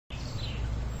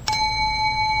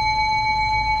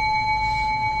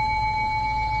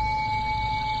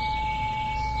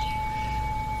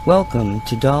Welcome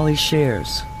to Dolly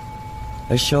Shares,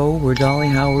 a show where Dolly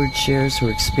Howard shares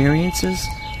her experiences,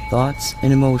 thoughts,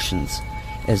 and emotions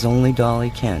as only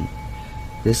Dolly can.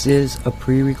 This is a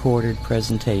pre-recorded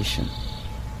presentation.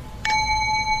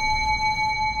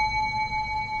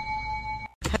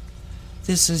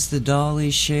 This is the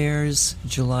Dolly Shares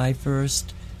July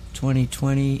 1st,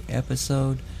 2020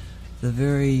 episode. The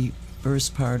very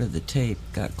first part of the tape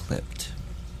got clipped.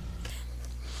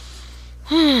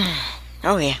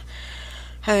 Oh yeah,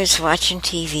 I was watching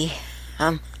TV,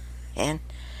 and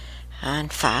on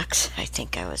Fox. I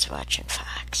think I was watching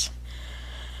Fox.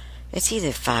 It's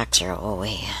either Fox or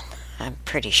OAN. I'm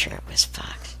pretty sure it was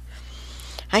Fox.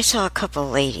 I saw a couple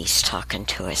ladies talking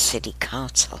to a city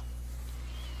council,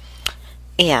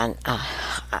 and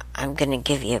I'm going to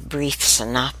give you a brief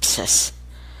synopsis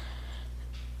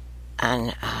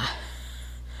on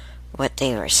what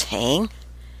they were saying.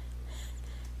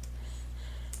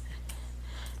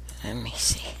 Let me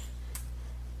see.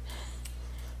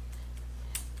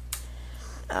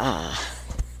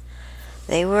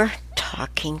 They were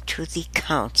talking to the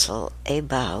council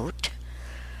about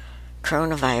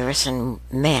coronavirus and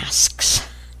masks.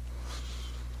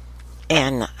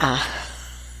 And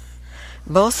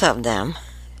both of them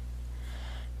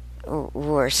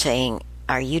were saying,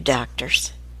 "Are you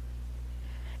doctors?"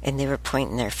 And they were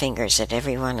pointing their fingers at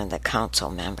every one of the council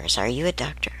members. "Are you a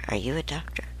doctor? Are you a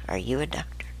doctor? Are you a doctor?"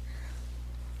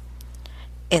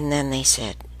 And then they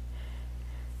said,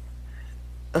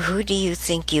 "Who do you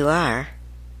think you are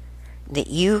that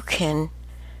you can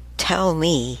tell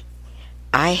me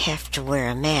I have to wear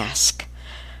a mask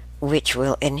which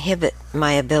will inhibit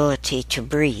my ability to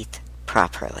breathe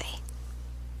properly?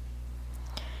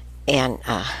 And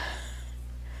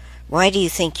why do you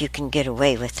think you can get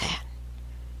away with that?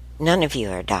 None of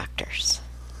you are doctors."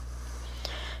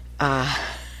 And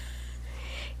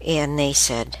they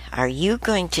said, "Are you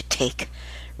going to take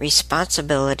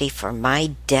responsibility for my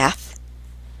death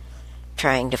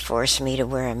trying to force me to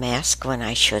wear a mask when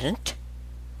I shouldn't?"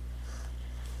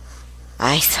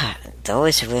 I thought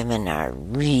those women are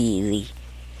really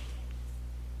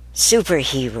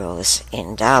superheroes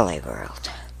in Dolly World.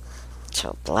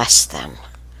 So bless them.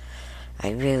 I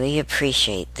really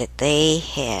appreciate that they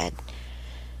had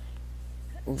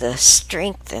the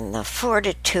strength and the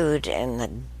fortitude and the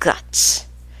guts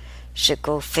to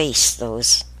go face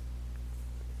those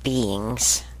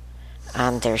beings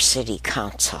on their city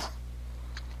council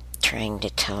trying to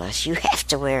tell us, "You have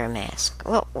to wear a mask."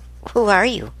 Well, who are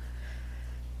you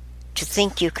to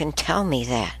think you can tell me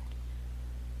that?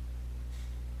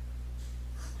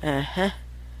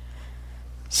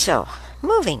 So,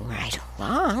 moving right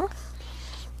along,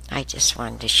 I just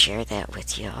wanted to share that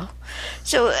with y'all.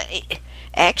 So,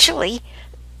 actually,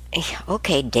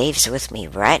 okay, Dave's with me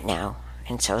right now,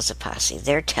 and so's the posse.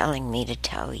 They're telling me to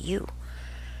tell you.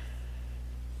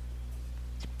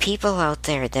 People out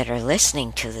there that are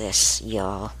listening to this,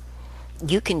 y'all,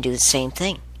 you can do the same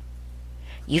thing.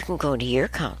 You can go to your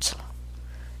council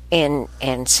and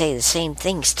say the same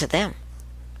things to them.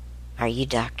 Are you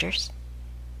doctors?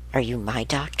 Are you my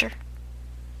doctor?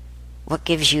 What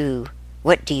do you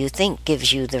think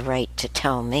gives you the right to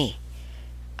tell me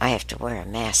I have to wear a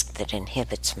mask that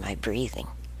inhibits my breathing?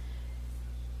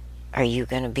 Are you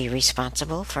going to be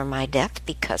responsible for my death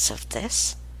because of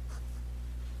this?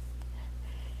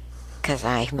 Because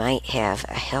I might have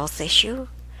a health issue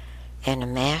and a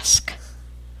mask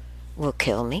will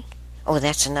kill me. Oh,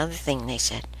 that's another thing they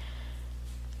said.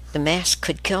 The mask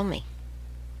could kill me.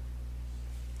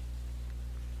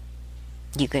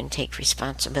 You can take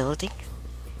responsibility.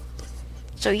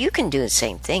 So you can do the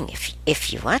same thing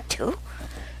if you want to.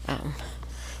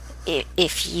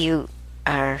 If you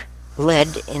are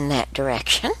led in that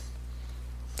direction,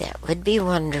 that would be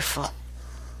wonderful.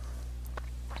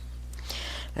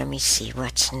 Let me see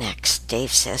what's next.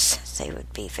 Dave says they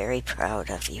would be very proud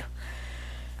of you.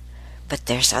 But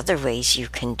there's other ways you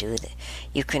can do that.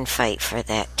 You can fight for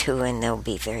that too, and they'll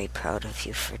be very proud of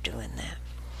you for doing that.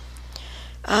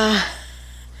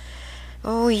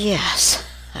 Oh yes,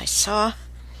 I saw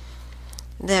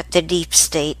that the deep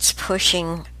state's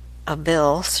trying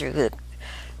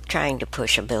to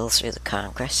push a bill through the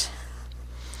Congress,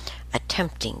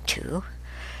 attempting to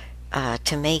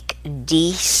make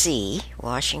D.C.,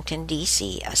 Washington,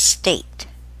 D.C., a state.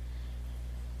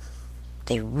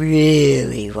 They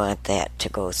really want that to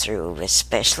go through,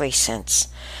 especially since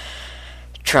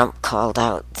Trump called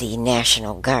out the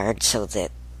National Guard so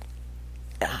that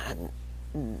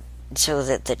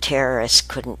the terrorists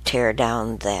couldn't tear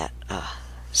down that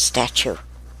statue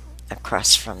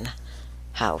across from the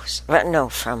house.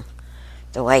 From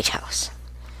the White House.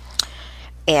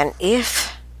 And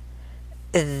if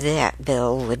that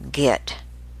bill would get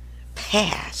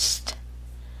passed.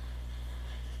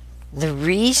 The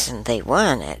reason they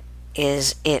want it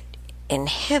is it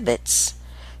inhibits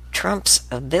Trump's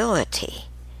ability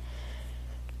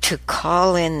to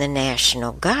call in the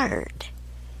National Guard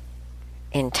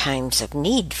in times of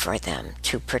need for them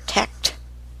to protect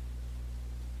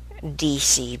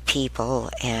D.C. people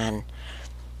and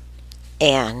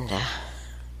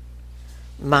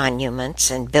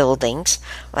monuments and buildings,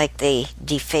 like they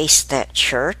defaced that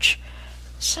church.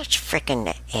 Such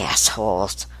frickin'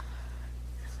 assholes.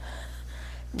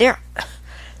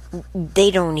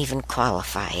 They don't even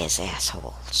qualify as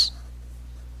assholes.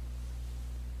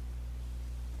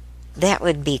 That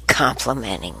would be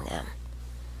complimenting them.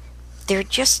 They're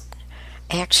just,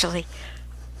 actually,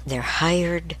 they're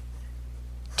hired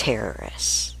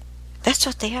terrorists. That's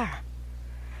what they are.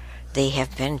 They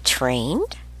have been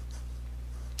trained,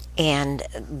 and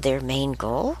their main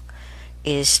goal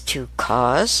is to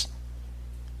cause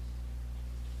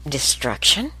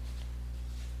destruction,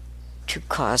 to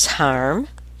cause harm,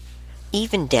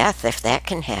 even death if that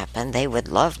can happen. They would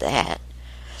love that.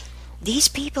 These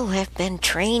people have been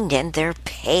trained and they're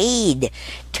paid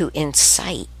to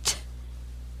incite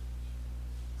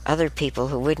other people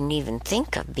who wouldn't even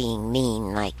think of being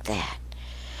mean like that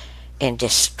and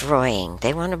destroying.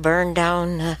 They want to burn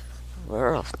down the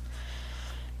world,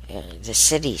 the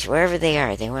cities, wherever they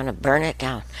are. They want to burn it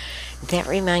down. That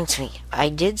reminds me, I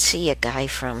did see a guy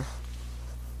from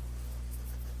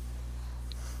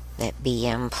that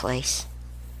BM place,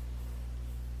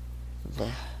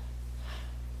 the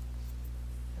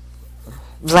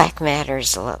Black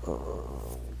Matters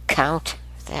count,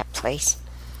 that place,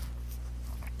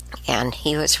 and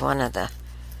he was one of the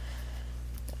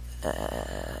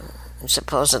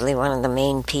supposedly one of the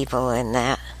main people in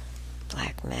that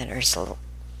Black Matters,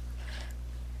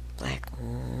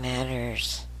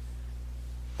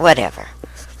 whatever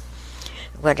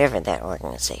that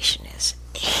organization is.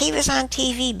 He was on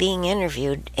TV being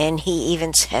interviewed, and he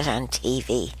even said on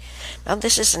TV, now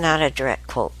this is not a direct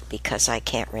quote because I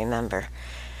can't remember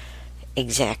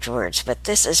exact words, but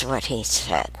this is what he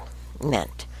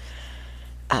meant.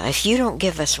 If you don't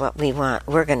give us what we want,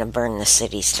 we're going to burn the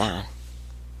cities down.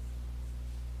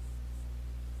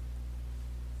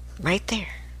 Right there,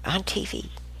 on TV.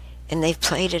 And they've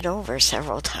played it over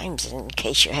several times in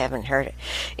case you haven't heard it.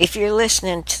 If you're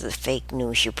listening to the fake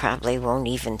news, you probably won't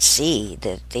even see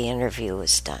that the interview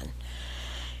was done.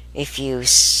 If you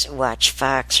watch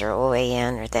Fox or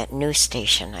OAN or that news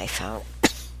station I found,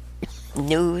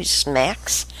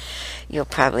 Newsmax, you'll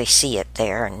probably see it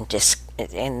there, and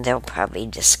they'll probably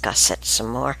discuss it some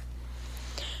more.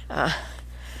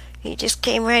 He just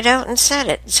came right out and said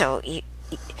it. So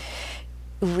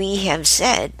we have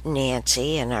said,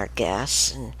 Nancy and our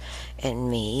guests and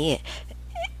me,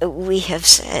 we have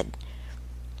said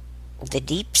the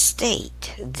deep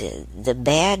state, the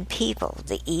bad people,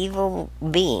 the evil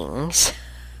beings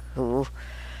who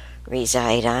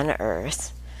reside on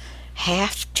Earth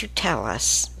have to tell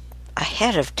us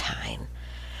ahead of time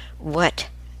what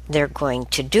they're going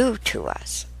to do to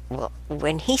us. Well,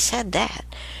 when he said that,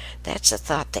 that's a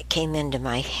thought that came into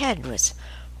my head was,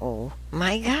 oh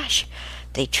my gosh,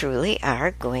 they truly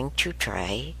are going to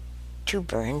try to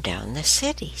burn down the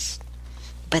cities.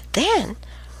 But then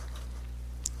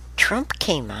Trump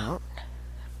came out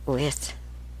with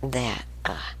that,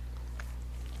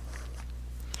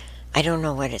 I don't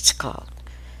know what it's called,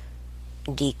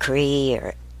 decree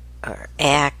or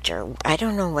act, or I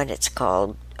don't know what it's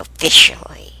called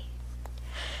officially.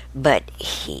 But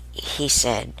he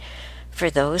said, for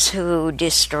those who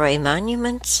destroy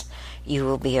monuments, you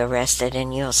will be arrested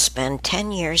and you'll spend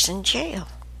 10 years in jail.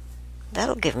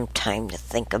 That'll give them time to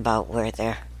think about where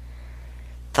their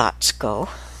thoughts go.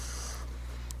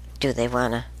 Do they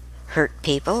want to hurt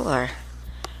people, or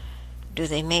do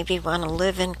they maybe want to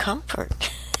live in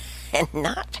comfort and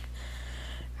not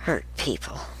hurt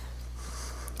people,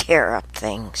 tear up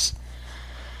things?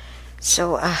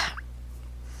 So,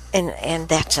 and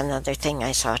that's another thing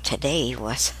I saw today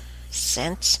was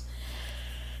since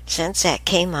that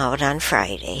came out on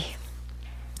Friday,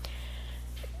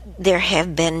 there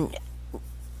have been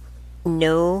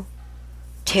no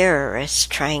terrorists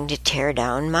trying to tear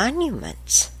down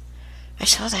monuments. I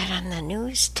saw that on the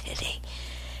news today.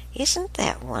 Isn't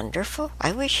that wonderful?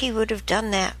 I wish he would have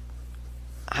done that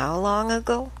how long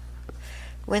ago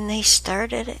when they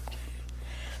started it?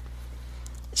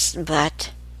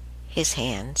 But his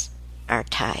hands are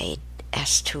tied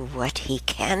as to what he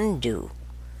can do.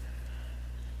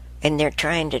 And they're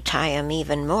trying to tie him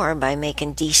even more by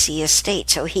making D.C. a state,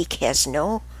 so he has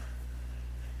no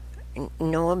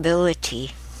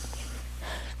ability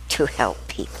to help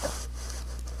people.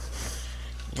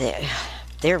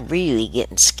 They're really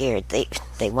getting scared.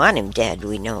 They want him dead,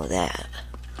 we know that.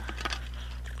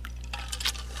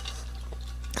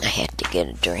 I had to get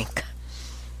a drink.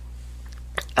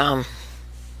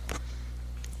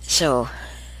 So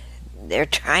they're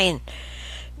trying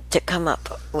to come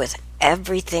up with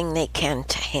everything they can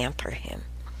to hamper him.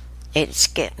 It's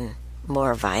getting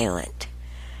more violent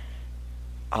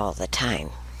all the time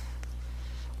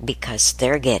because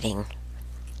they're getting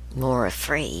more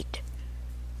afraid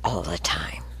all the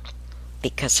time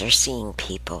because they're seeing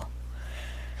people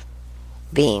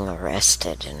being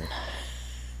arrested and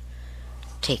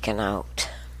taken out.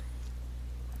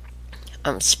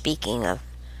 Speaking of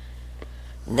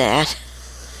that,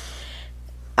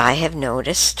 I have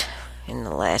noticed in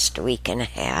the last week and a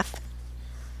half,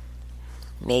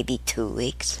 maybe 2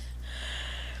 weeks,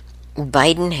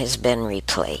 Biden has been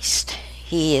replaced.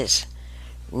 He is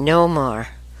no more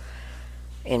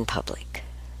in public.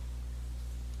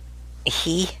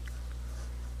 He's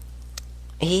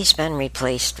been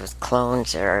replaced with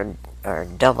clones or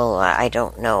double, I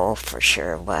don't know for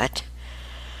sure what.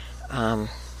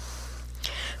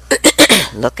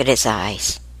 Look at his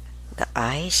eyes. The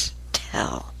eyes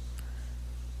tell.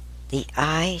 The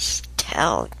eyes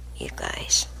tell, you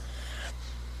guys.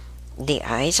 The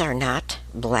eyes are not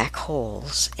black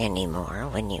holes anymore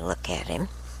when you look at him.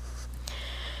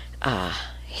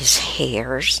 His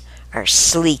hairs are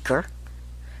sleeker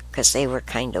because they were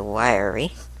kind of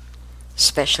wiry,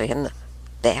 especially in the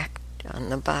back on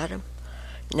the bottom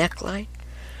neckline.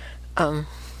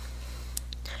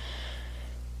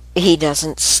 He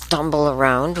doesn't stumble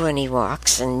around when he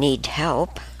walks and need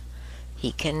help.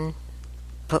 He can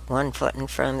put one foot in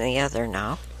front of the other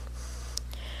now.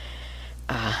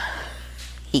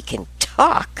 He can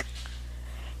talk.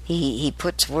 He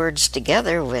puts words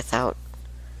together without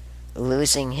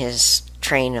losing his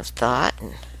train of thought,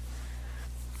 and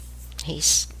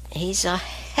he's a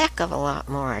heck of a lot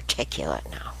more articulate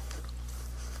now.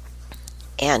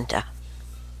 And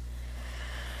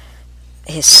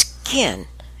his skin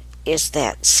is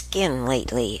that skin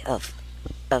lately of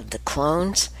the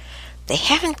clones. They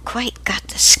haven't quite got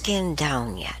the skin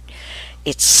down yet.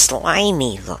 It's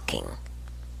slimy looking.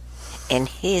 And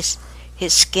his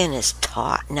skin is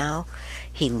taut now.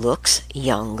 He looks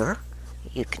younger.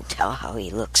 You can tell how he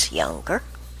looks younger.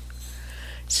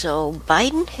 So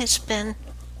Biden has been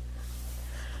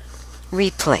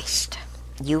replaced.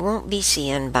 You won't be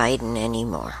seeing Biden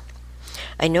anymore.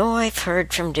 I know I've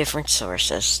heard from different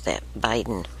sources that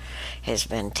Biden has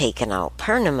been taken out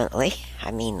permanently.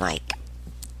 I mean, like,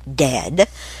 dead.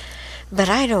 But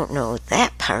I don't know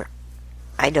that part.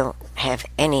 I don't have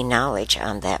any knowledge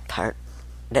on that part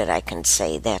that I can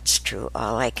say that's true.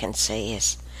 All I can say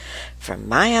is, from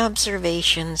my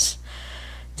observations,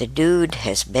 the dude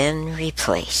has been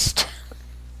replaced.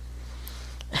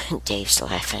 Dave's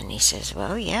laughing. He says,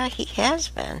 well, yeah, he has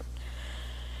been.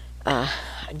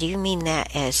 Do you mean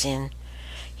that as in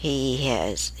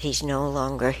he's no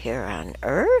longer here on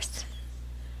Earth?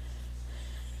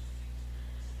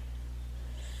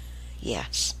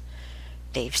 Yes.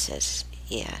 Dave says,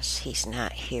 yes, he's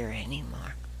not here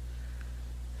anymore.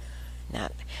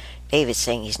 David's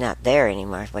saying he's not there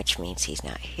anymore, which means he's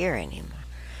not here anymore.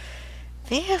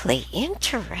 Very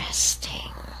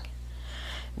interesting.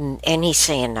 And he's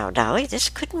saying, now, Dolly, this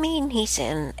could mean he's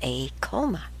in a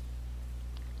coma.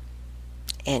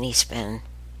 And he's been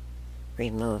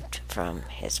removed from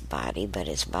his body, but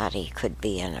his body could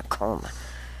be in a coma.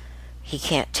 He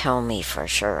can't tell me for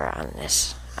sure on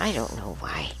this. I don't know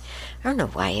why. I don't know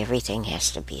why everything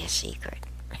has to be a secret.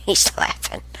 He's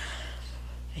laughing.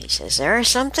 He says, there are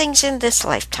some things in this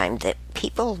lifetime that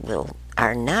people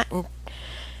are not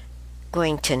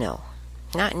going to know.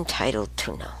 Not entitled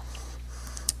to know.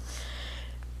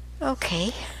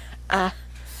 Okay.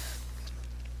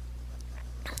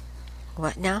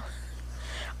 What now?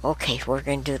 Okay, we're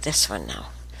going to do this one now.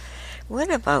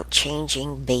 What about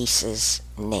changing bases'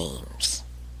 names?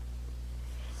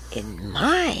 In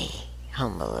my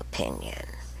humble opinion,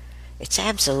 it's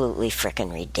absolutely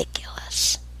frickin'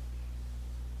 ridiculous.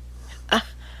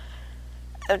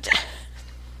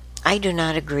 I do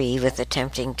not agree with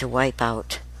attempting to wipe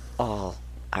out all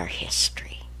our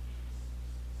history.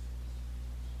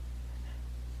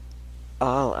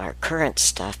 All our current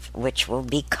stuff, which will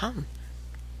become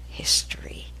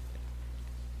history.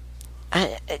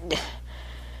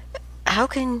 How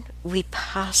can we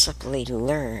possibly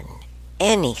learn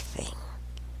anything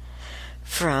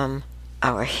from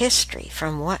our history,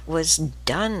 from what was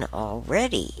done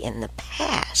already in the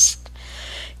past,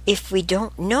 if we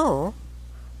don't know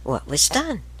what was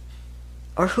done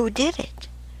or who did it?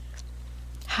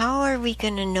 How are we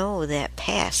going to know that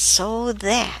past so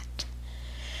that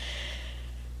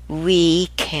we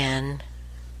can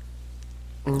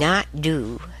not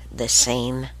do the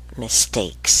same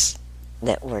mistakes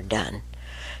that were done,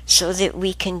 so that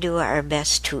we can do our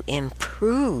best to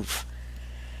improve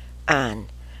on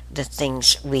the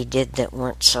things we did that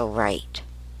weren't so right,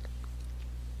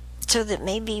 so that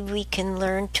maybe we can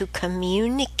learn to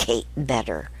communicate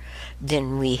better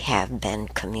than we have been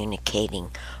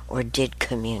communicating or did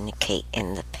communicate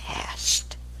in the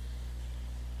past.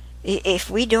 If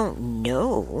we don't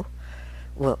know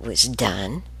what was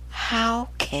done, how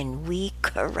can we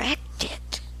correct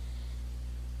it?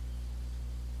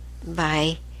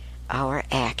 By our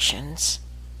actions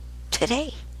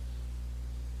today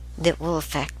that will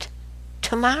affect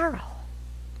tomorrow.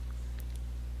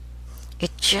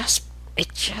 It just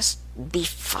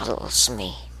befuddles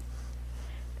me.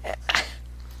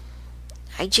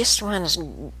 I just want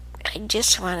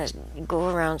to go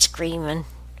around screaming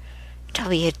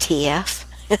WTF.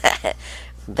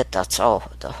 But that's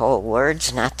all, the whole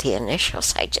words, not the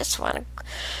initials. I just want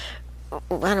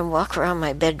to walk around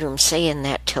my bedroom saying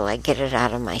that till I get it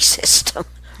out of my system.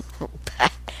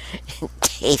 But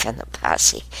Dave and the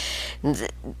posse,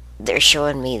 they're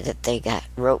showing me that they got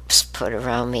ropes put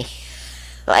around me,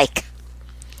 like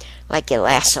you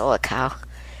lasso a cow,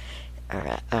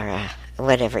 or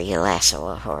whatever you lasso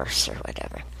a horse or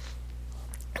whatever.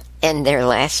 And they're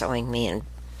lassoing me and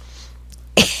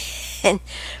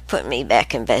putting me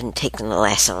back in bed and taking the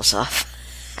lassos off.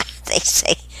 They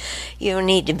say, you don't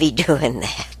need to be doing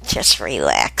that. Just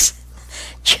relax.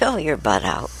 Chill your butt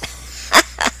out.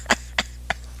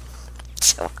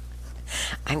 So,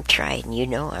 I'm trying. You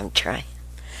know I'm trying.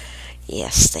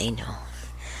 Yes, they know.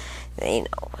 They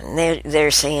know. And they're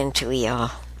saying to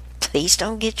y'all, please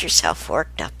don't get yourself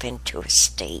worked up into a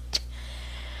state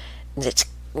that's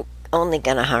only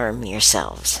going to harm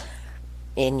yourselves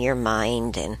in your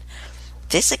mind and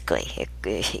physically.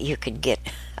 You could get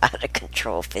out of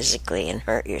control physically and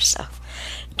hurt yourself.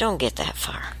 Don't get that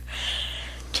far.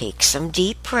 Take some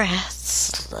deep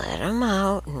breaths, let them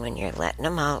out, and when you're letting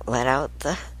them out, let out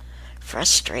the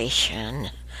frustration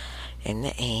and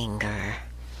the anger,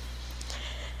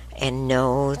 and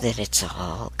know that it's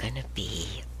all gonna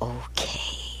be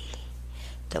okay.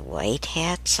 The white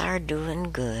hats are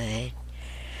doing good.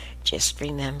 Just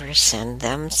remember, send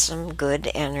them some good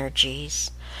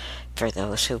energies. For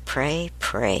those who pray,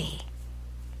 pray.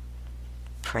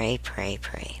 Pray, pray,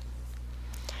 pray.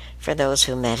 For those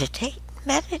who meditate,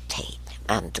 meditate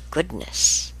on the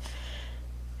goodness.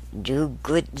 Do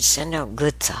good, send out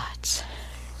good thoughts.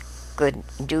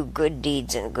 Do good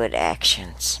deeds and good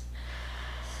actions.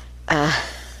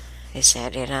 Is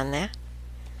that it on that?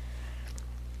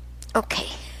 Okay.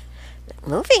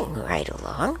 Moving right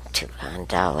along to on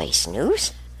Dolly's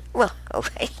news. Well,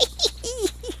 okay.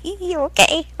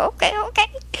 Okay.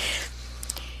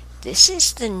 This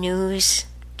is the news,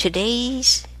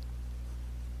 today's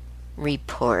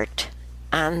report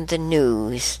on the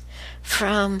news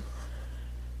from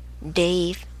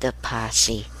Dave, the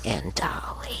Posse, and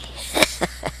Dolly.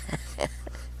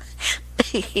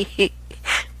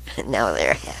 Now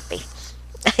they're happy.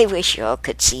 I wish you all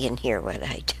could see and hear what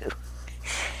I do.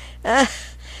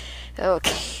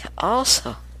 Okay,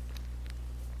 also,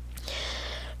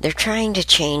 they're trying to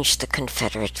change the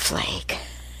Confederate flag.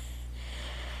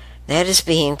 That is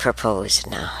being proposed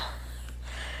now,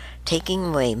 taking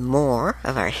away more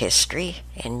of our history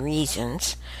and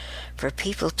reasons for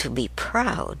people to be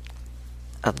proud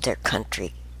of their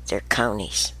country, their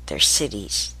counties, their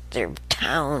cities, their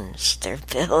towns, their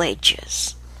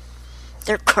villages,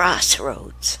 their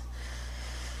crossroads,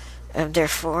 of their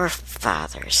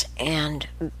forefathers, and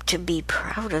to be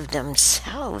proud of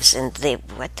themselves and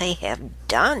what they have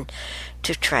done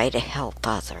to try to help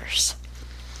others.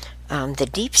 The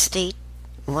deep state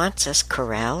wants us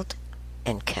corralled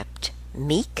and kept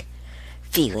meek,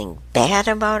 feeling bad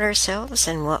about ourselves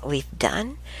and what we've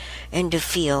done, and to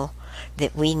feel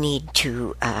that we need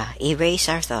to erase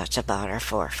our thoughts about our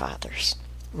forefathers.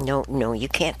 No, you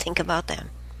can't think about them.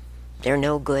 They're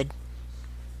no good.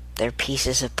 They're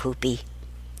pieces of poopy.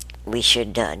 We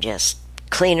should just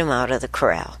clean them out of the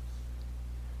corral.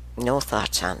 No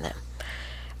thoughts on them.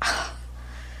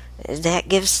 That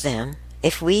gives them,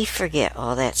 if we forget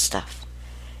all that stuff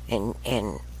and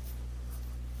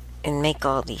make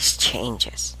all these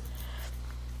changes,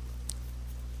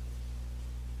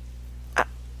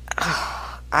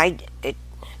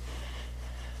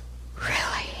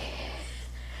 really,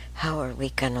 how are we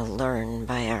going to learn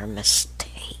by our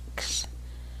mistakes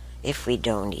if we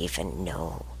don't even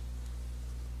know?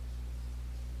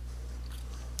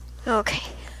 Okay,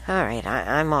 All right,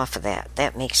 I'm off of that.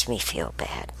 That makes me feel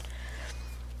bad.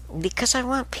 Because I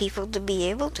want people to be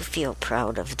able to feel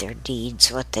proud of their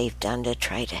deeds, what they've done to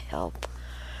try to help,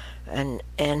 and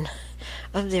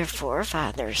of their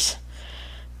forefathers.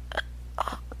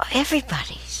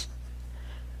 Everybody's.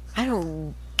 I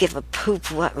don't give a poop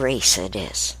what race it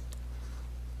is.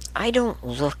 I don't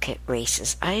look at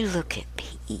races. I look at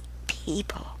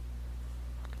people.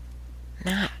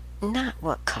 Not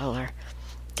what color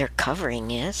their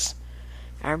covering is.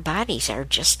 Our bodies are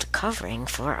just a covering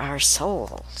for our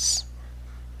souls.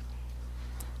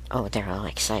 Oh, they're all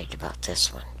excited about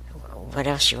this one. What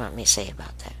else you want me to say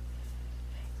about that?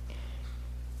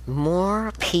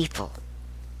 More people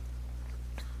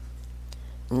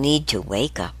need to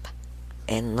wake up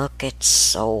and look at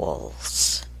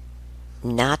souls,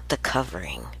 not the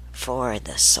covering for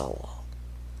the soul.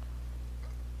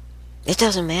 It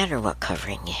doesn't matter what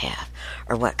covering you have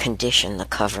or what condition the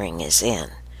covering is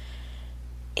in.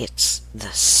 It's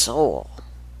the soul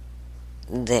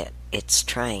that it's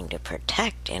trying to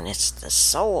protect, and it's the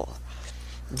soul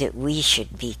that we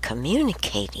should be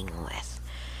communicating with.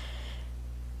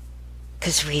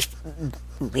 Because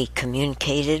we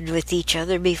communicated with each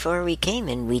other before we came,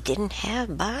 and we didn't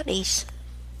have bodies.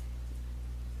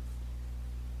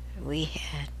 We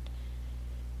had,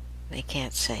 they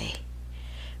can't say,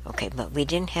 okay, but we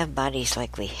didn't have bodies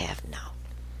like we have now.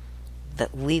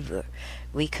 But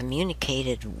we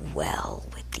communicated well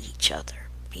with each other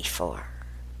before.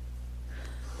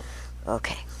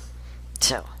 Okay,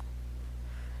 so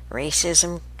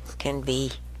racism can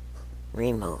be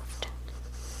removed.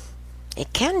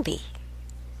 It can be.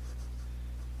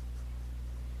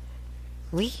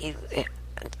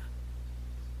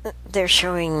 They're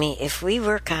showing me if we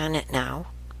work on it now,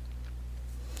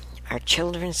 our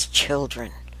children's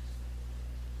children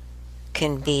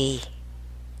can be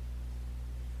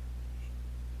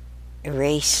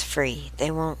race-free.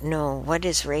 They won't know what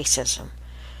is racism.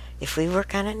 If we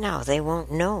work on it now, they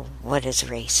won't know what is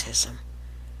racism.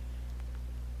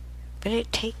 But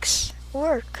it takes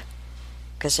work.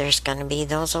 Because there's going to be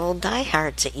those old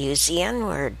diehards that use the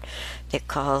N-word, that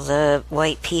call the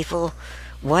white people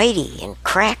whitey and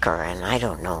cracker, and I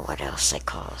don't know what else they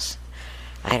call us.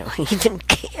 I don't even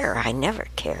care. I never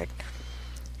cared.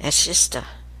 It's just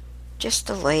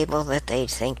a label that they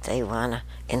think they want to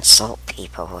insult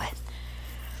people with.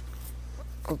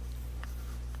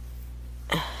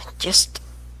 Just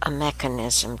a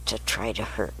mechanism to try to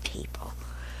hurt people.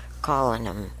 Calling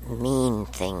them mean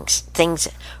things,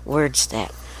 words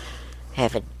that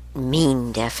have a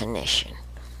mean definition.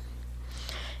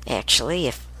 Actually,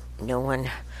 if no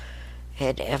one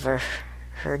had ever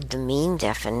heard the mean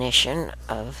definition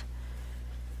of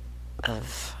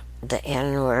the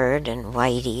N-word and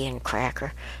whitey and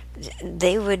cracker,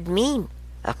 they would mean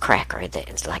a cracker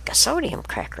that's like a sodium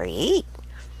cracker you eat.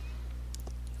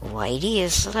 Whitey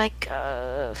is like,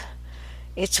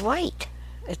 it's white.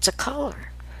 It's a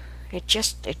color. It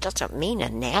doesn't mean a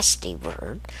nasty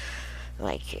word,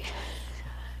 like,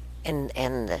 and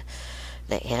the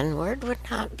N-word would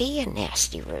not be a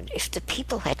nasty word if the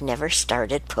people had never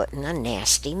started putting a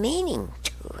nasty meaning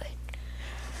to it.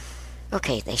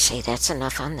 Okay, they say that's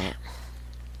enough on that.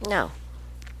 No.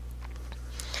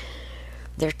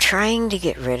 They're trying to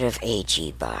get rid of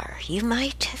AG Bar. You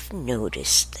might have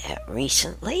noticed that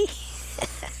recently.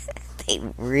 They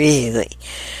really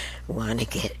want to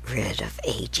get rid of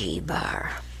A.G.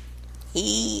 Barr.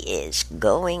 He is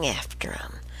going after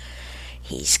him.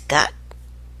 He's got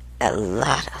a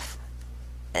lot of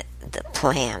the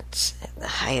plants, the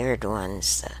hired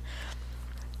ones,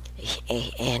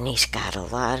 and he's got a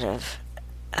lot of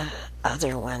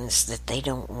other ones that they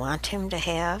don't want him to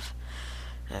have.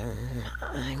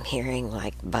 I'm hearing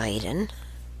like Biden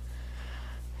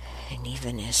and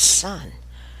even his son.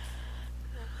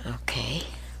 Okay.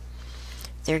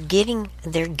 They're getting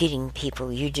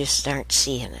people, you just aren't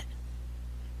seeing it.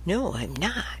 No, I'm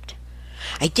not.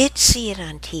 I did see it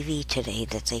on TV today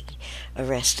that they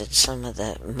arrested some of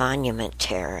the monument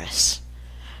terrorists.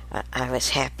 I was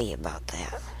happy about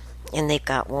that. And they've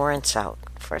got warrants out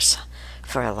for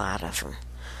a lot of them.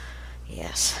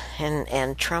 Yes.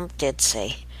 And Trump did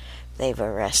say they've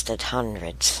arrested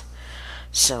hundreds.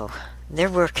 So they're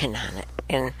working on it.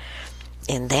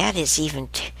 And that is even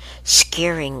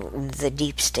scaring the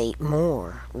deep state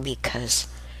more, because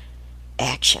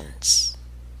actions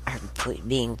are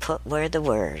being put where the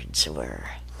words were.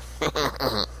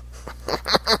 I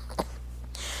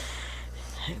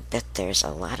bet there's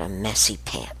a lot of messy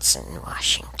pants in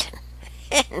Washington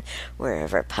and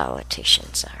wherever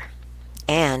politicians are.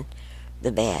 And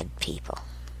the bad people.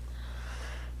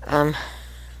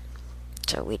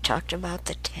 So we talked about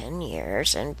the 10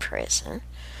 years in prison,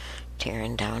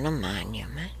 tearing down a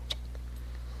monument.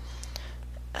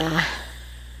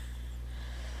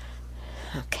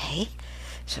 Okay,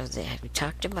 so we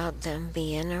talked about them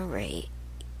being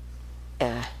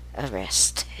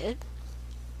arrested.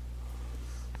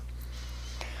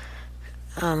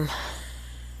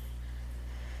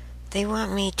 They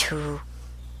want me to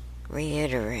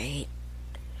reiterate,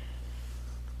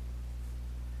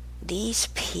 these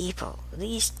people,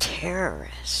 these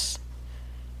terrorists,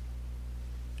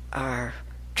 are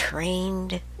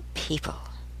trained people,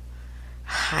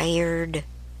 hired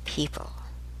people.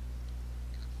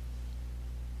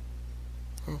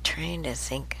 I'm trying to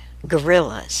think.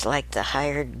 Guerrillas, like the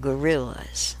hired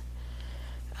guerrillas.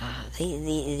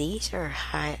 These are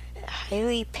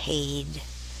highly paid.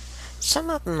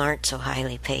 Some of them aren't so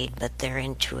highly paid, but they're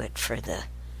into it for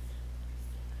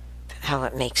how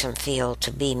it makes them feel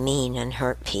to be mean and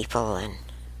hurt people and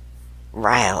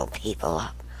rile people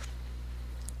up.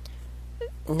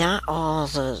 Not all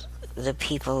the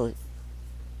people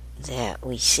that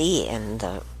we see in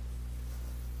the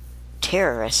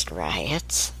terrorist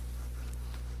riots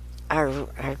are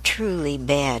truly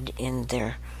bad in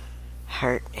their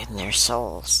heart and their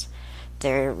souls.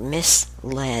 They're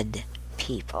misled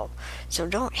people. So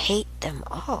don't hate them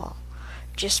all.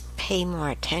 Just pay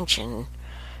more attention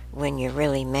when you're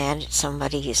really mad at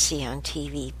somebody you see on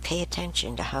TV. Pay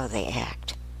attention to how they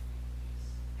act.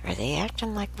 Are they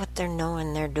acting like what they're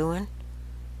knowing they're doing?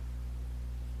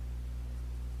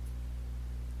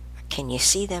 Can you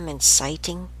see them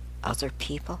inciting other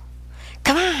people?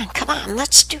 Come on,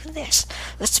 let's do this.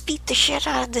 Let's beat the shit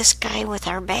out of this guy with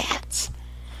our bats.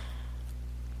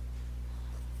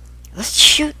 Let's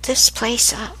shoot this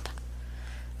place up.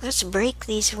 Let's break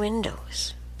these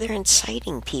windows. They're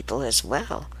inciting people as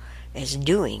well as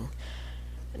doing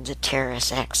the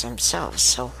terrorist acts themselves.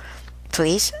 So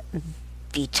please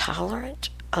be tolerant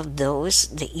of those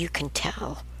that you can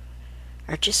tell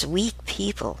are just weak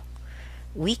people,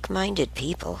 weak-minded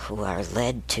people who are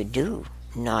led to do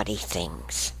naughty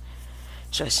things.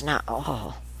 So it's not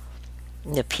all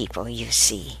the people you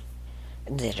see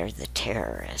that are the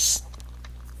terrorists.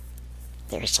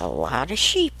 There's a lot of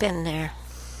sheep in there.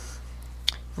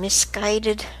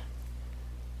 Misguided,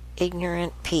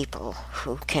 ignorant people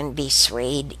who can be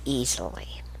swayed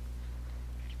easily.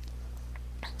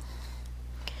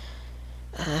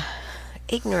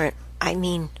 Ignorant, I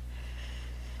mean,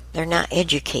 they're not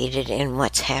educated in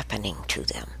what's happening to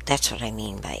them. That's what I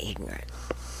mean by ignorant.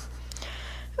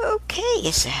 Okay,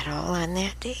 is that all on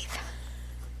that, Dave?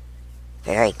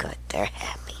 Very good, they're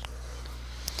happy.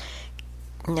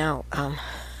 Now,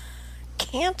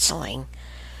 canceling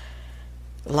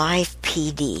Live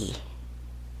PD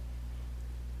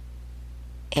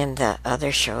and the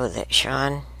other show that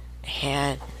Sean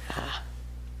had,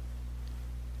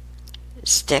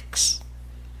 Sticks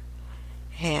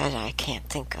had, I can't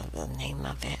think of the name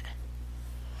of it.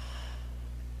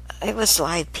 It was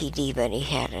Live PD, but he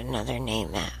had another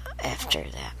name after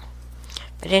that.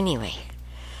 But anyway,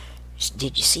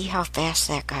 did you see how fast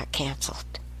that got canceled?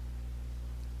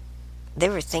 They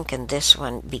were thinking this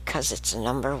one, because it's a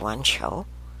 #1 show,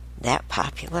 that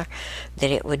popular,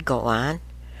 that it would go on.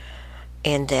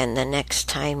 And then the next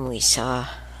time we saw...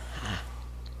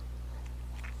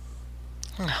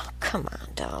 oh, come on,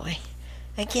 Dolly.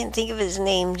 I can't think of his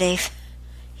name, Dave.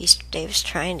 Dave's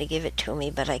trying to give it to me,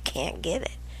 but I can't get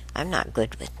it. I'm not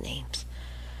good with names.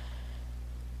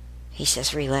 He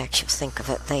says, relax, you'll think of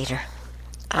it later.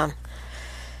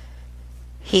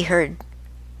 He heard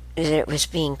that it was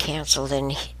being canceled,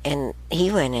 and he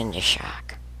went into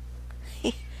shock.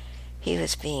 He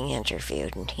was being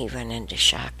interviewed, and he went into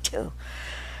shock too.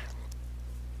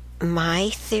 My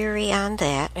theory on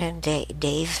that, and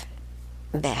Dave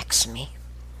backs me,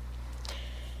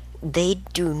 they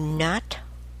do not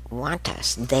want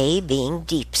us, they being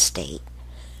deep state,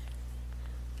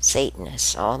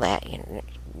 Satanists, all that,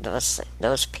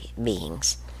 those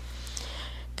beings,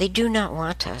 they do not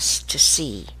want us to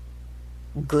see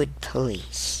good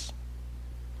police.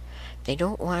 They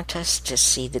don't want us to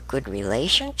see the good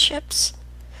relationships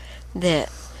that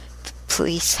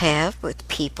police have with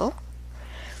people.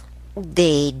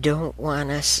 They don't want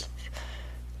us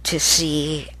to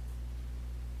see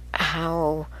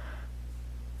how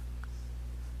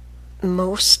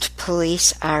most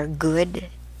police are good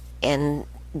and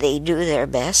they do their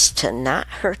best to not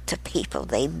hurt the people.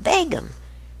 They beg them,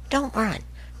 don't run.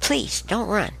 Please, don't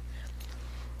run.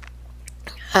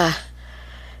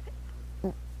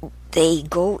 They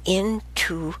go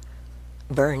into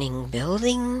burning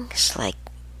buildings, like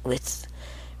with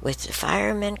the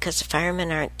firemen, because the firemen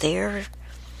aren't there.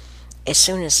 as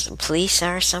soon as the police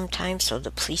are sometimes, so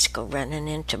the police go running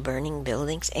into burning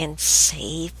buildings and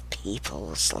save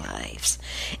people's lives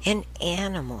and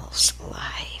animals'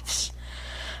 lives.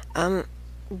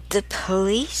 The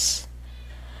police...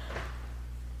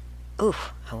 Ooh,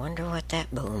 I wonder what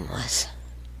that boom was.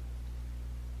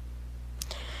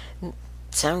 It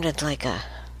sounded like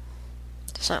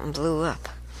something blew up.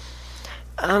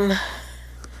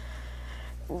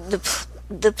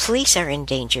 The police are in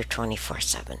danger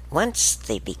 24/7. Once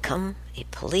they become a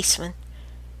policeman,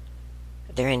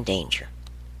 they're in danger.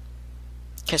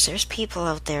 Because there's people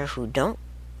out there who don't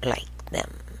like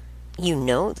them. You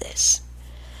know this.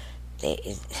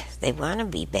 They want to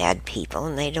be bad people,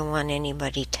 and they don't want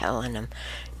anybody telling them,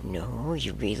 no,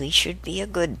 you really should be a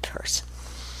good person.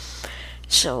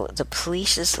 So the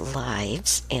police's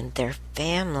lives and their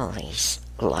families'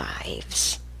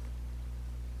 lives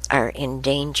are in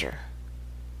danger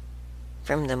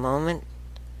from the moment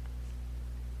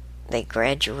they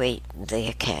graduate the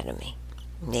academy.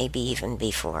 Maybe even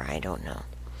before, I don't know.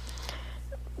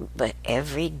 But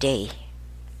every day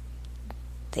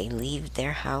they leave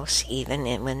their house, even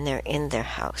when they're in their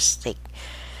house, the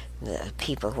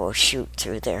people will shoot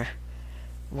through their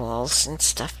walls and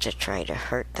stuff to try to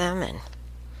hurt them, and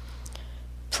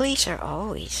police are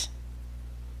always,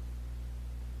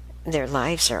 their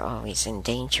lives are always in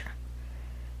danger.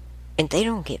 And they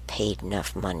don't get paid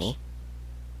enough money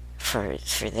for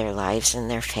their lives and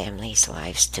their families'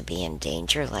 lives to be in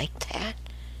danger like that.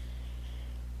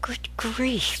 Good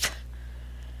grief.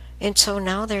 And so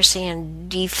now they're saying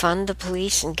defund the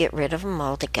police and get rid of them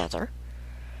altogether.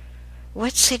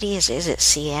 What city is it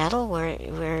Seattle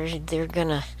where they're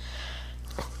gonna...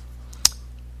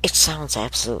 It sounds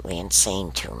absolutely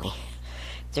insane to me.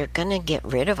 They're gonna get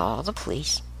rid of all the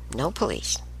police. No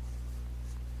police.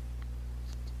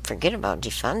 Forget about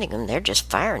defunding them. They're just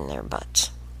firing their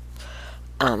butts.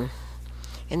 And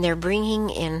they're bringing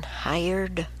in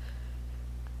hired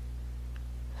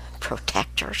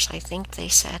protectors, I think they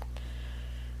said.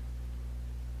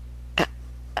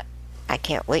 I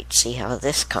can't wait to see how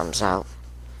this comes out.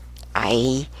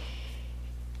 I'm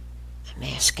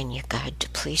asking you, God, to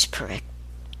please protect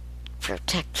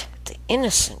the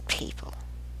innocent people.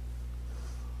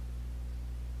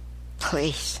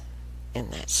 Please,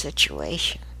 in that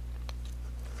situation.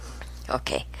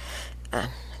 Okay.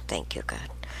 Thank you, God.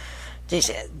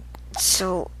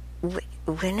 So,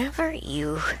 whenever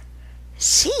you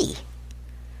see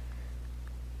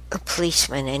a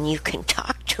policeman, and you can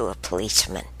talk to a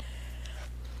policeman,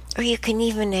 or you can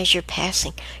even, as you're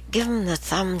passing, give them the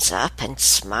thumbs up and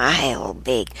smile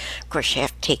big. Of course, you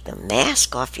have to take the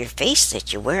mask off your face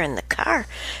that you wear in the car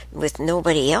with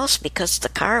nobody else, because the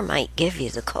car might give you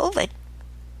the COVID.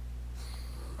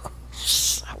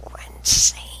 So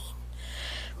insane.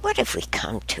 What have we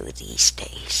come to these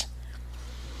days?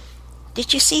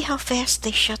 Did you see how fast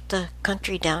they shut the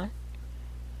country down?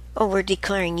 Oh, we're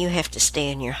declaring you have to stay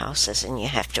in your houses and you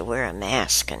have to wear a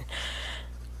mask. And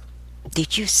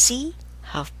did you see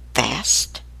how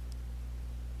fast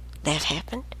that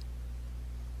happened?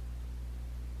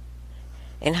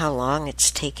 And how long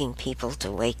it's taking people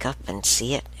to wake up and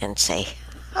see it and say,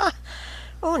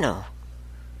 oh no,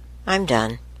 I'm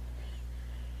done.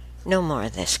 No more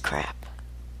of this crap.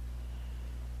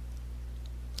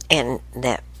 And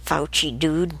that Fauci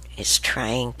dude is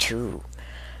trying to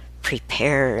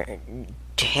prepare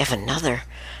to have another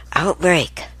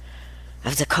outbreak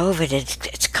of the COVID.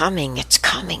 It's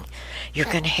coming. You're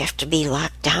going to have to be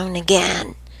locked down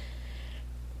again.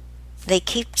 They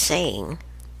keep saying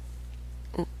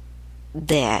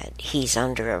that he's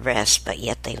under arrest, but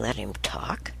yet they let him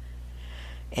talk.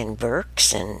 And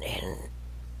Burks and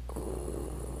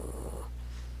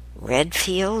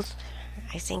Redfield,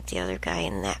 I think the other guy,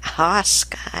 and that Haas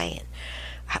guy.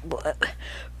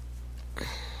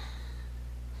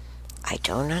 I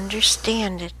don't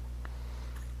understand it.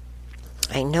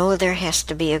 I know there has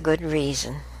to be a good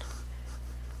reason.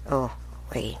 Oh,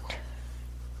 wait.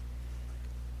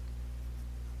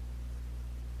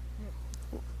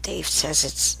 Dave says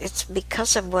it's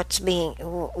because of what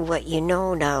you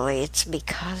know, Dolly. It's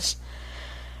because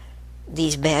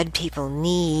these bad people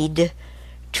need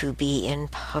to be in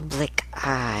public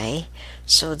eye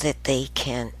so that the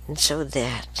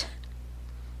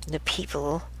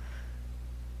people,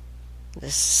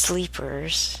 the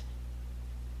sleepers,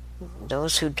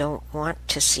 those who don't want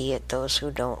to see it, those who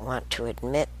don't want to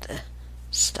admit the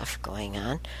stuff going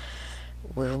on,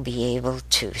 will be able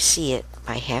to see it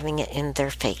by having it in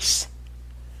their face.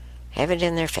 Have it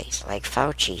in their face. Like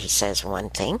Fauci, he says one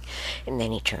thing, and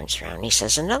then he turns around and he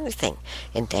says another thing,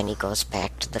 and then he goes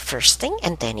back to the first thing,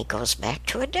 and then he goes back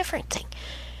to a different thing.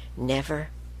 never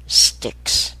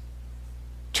sticks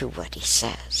to what he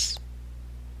says.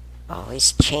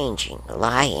 Always changing,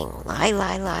 lying, lie.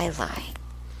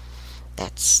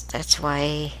 That's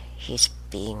why he's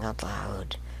being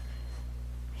allowed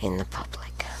in the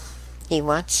public. He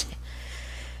wants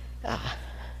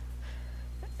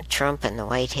Trump and the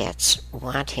White Hats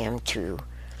want him to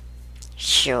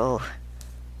show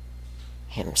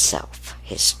himself,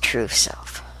 his true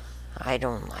self. I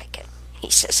don't like it. He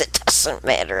says it doesn't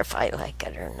matter if I like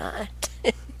it or not.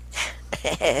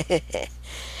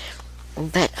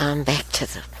 But back to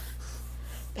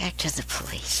the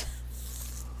police.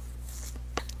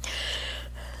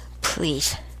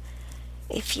 Please,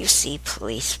 if you see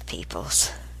police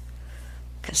peoples,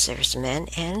 because there's men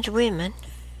and women,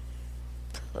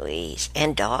 please,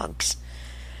 and dogs,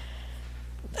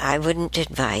 I wouldn't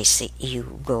advise that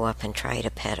you go up and try to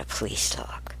pet a police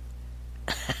dog.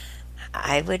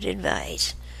 I would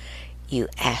advise you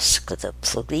ask the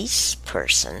police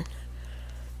person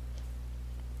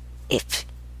if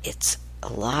it's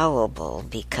allowable,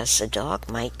 because the dog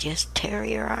might just tear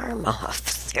your arm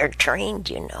off. They're trained,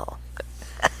 you know.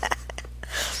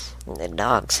 The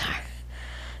dogs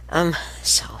are.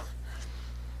 So,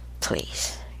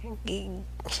 please,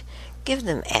 give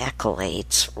them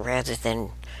accolades rather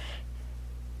than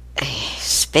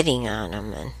spitting on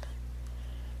them and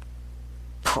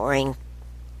pouring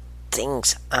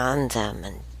things on them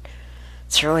and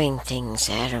throwing things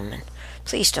at them. And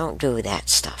please don't do that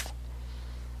stuff.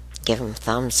 Give them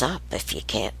thumbs up if you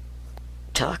can't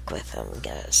talk with them.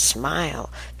 Smile.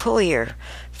 Pull your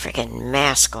friggin'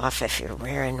 mask off if you're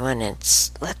wearing one and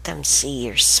let them see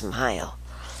your smile.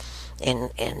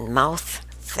 And mouth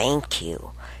thank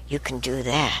you. You can do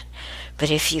that.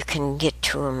 But if you can get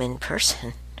to them in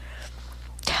person,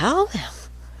 tell them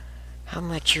how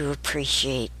much you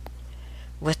appreciate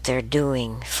what they're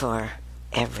doing for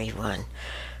everyone.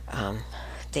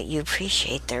 That you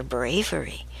appreciate their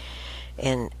bravery.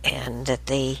 And that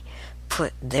they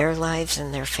put their lives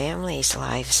and their families'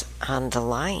 lives on the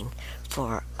line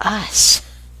for us.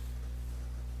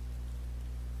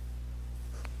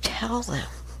 Tell them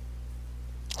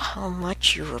how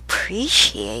much you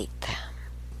appreciate them.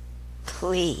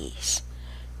 Please.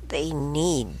 They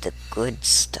need the good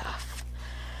stuff.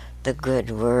 The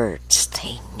good words.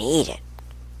 They need it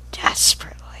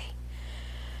desperately.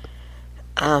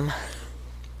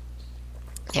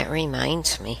 It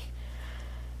reminds me,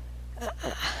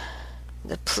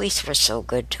 the police were so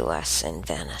good to us in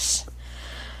Venice.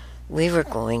 We were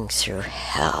going through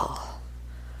hell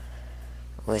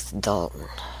with Dalton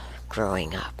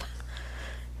growing up.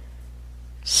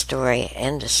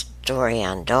 End of story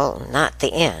on Dalton. Not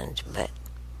the end, but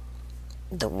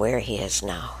where he is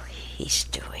now. He's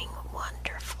doing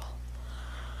wonderful.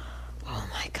 Oh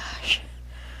my gosh.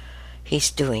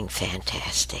 He's doing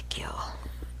fantastic, y'all.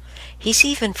 He's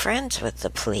even friends with the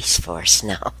police force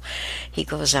now. He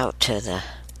goes out to the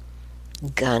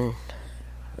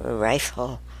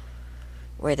rifle,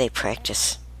 where they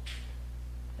practice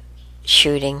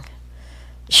shooting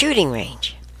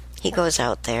range. He goes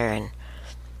out there and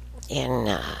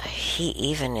he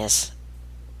even is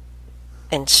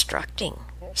instructing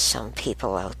some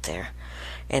people out there.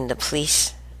 And the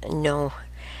police know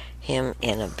him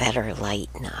in a better light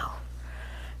now.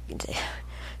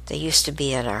 They used to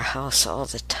be at our house all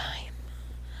the time.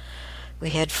 We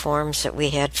had forms that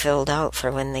we had filled out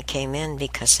for when they came in,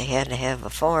 because they had to have a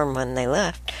form when they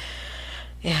left.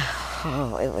 Yeah,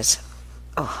 I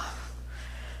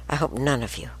hope none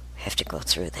of you have to go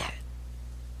through that.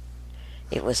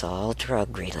 It was all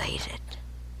drug related.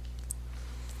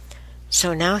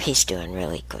 So now he's doing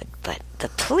really good, but the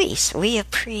police, we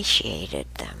appreciated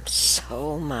them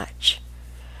so much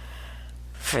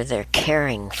for their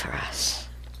caring for us,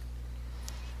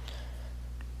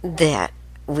 that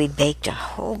we baked a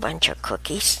whole bunch of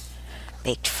cookies,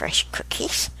 baked fresh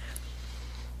cookies,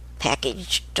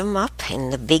 packaged them up in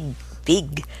the big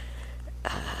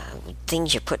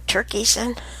things you put turkeys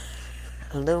in,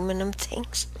 aluminum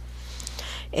things,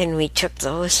 and we took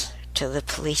those to the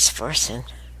police force, and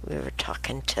we were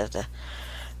talking to the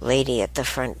lady at the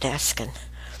front desk, and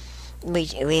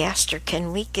we asked her,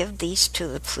 can we give these to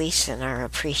the police in our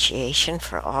appreciation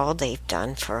for all they've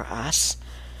done for us?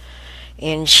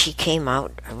 And she came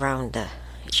out around the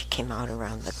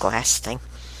glass thing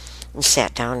and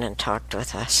sat down and talked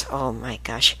with us. Oh my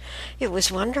gosh, it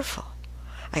was wonderful.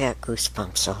 I got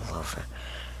goosebumps all over.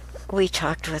 We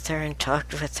talked with her, and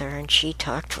she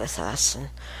talked with us and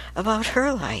about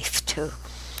her life too.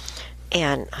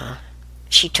 And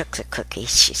she took the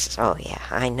cookies. She says, oh yeah,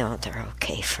 I know they're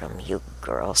okay from you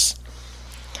girls.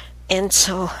 And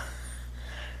so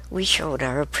we showed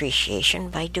our appreciation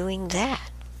by doing that.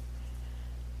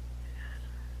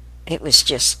 It was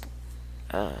just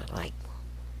like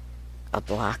a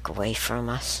block away from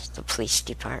us, the police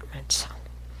department. So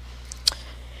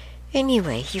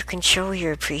anyway, you can show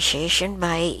your appreciation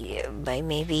by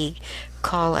maybe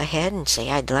call ahead and say,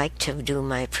 I'd like to do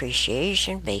my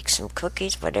appreciation, bake some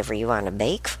cookies, whatever you want to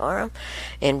bake for them,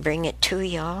 and bring it to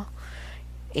y'all.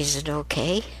 Is it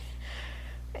okay?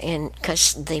 And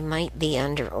because they might be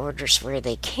under orders where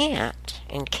they can't,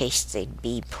 in case they'd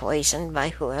be poisoned by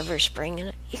whoever's bringing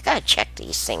it. You gotta check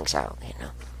these things out,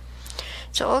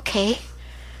 So, okay,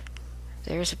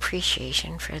 there's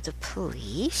appreciation for the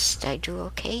police. Did I do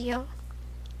okay, y'all?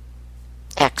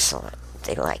 Excellent.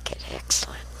 They like it.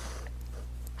 Excellent.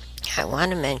 I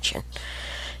want to mention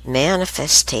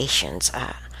manifestations.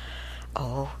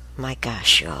 Oh my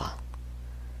gosh, y'all.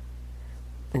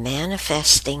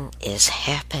 Manifesting is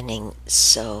happening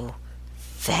so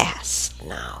fast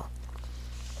now.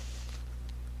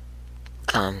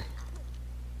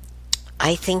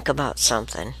 I think about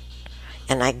something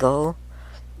and I go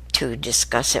to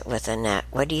discuss it with Annette.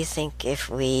 What do you think if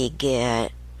we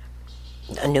get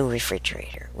a new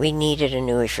refrigerator? We needed a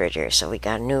new refrigerator, so we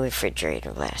got a new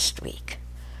refrigerator last week.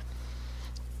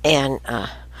 And,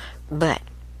 but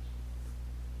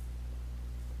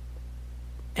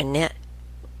Annette,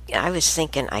 I was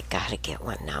thinking, I gotta get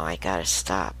one now. I gotta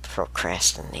stop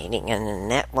procrastinating. And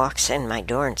Annette walks in my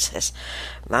door and says,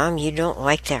 Mom, you don't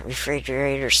like that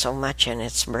refrigerator so much and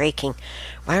it's breaking.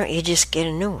 Why don't you just get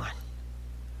a new one?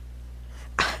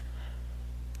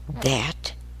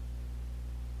 That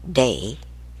day,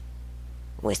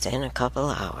 within a couple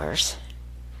hours,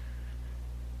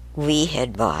 we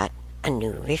had bought a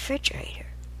new refrigerator.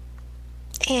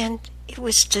 And it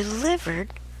was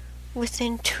delivered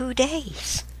within 2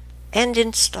 days and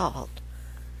installed,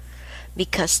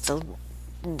 because the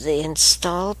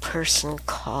install person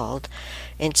called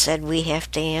and said we have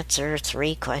to answer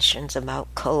 3 questions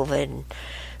about COVID,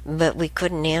 but we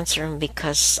couldn't answer them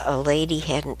because a lady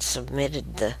hadn't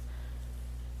submitted the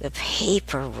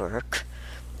paperwork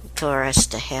for us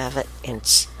to have it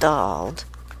installed,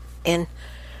 and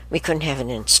we couldn't have it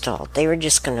installed. They were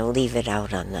just going to leave it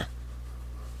out on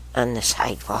the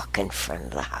sidewalk in front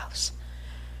of the house.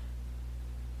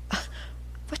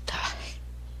 What the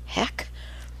heck?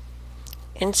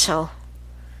 And so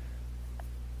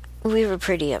we were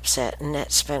pretty upset, and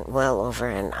that spent well over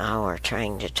an hour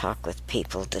trying to talk with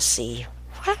people to see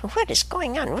what is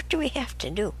going on. What do we have to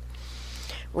do?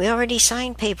 We already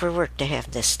signed paperwork to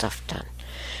have this stuff done.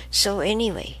 So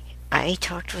anyway, I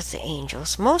talked with the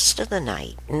angels most of the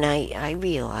night, and I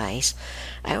realized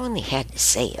I only had to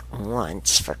say it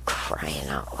once, for crying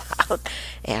out loud,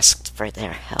 asked for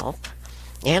their help,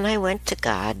 and I went to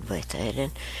God with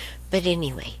it. But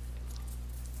anyway,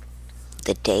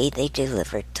 the day they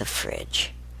delivered the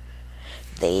fridge,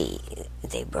 they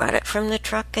brought it from the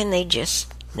truck, and they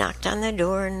just knocked on the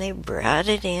door, and they brought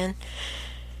it in.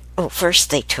 Oh, first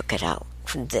they took it out.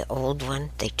 The old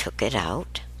one, they took it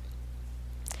out.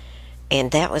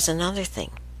 And that was another thing.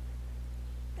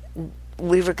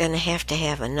 We were going to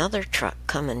have another truck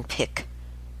come and pick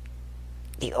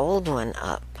the old one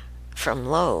up from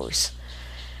Lowe's,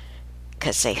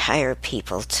 because they hire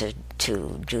people to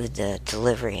do the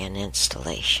delivery and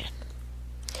installation.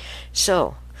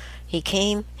 So he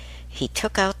came, he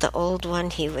took out the old one.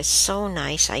 He was so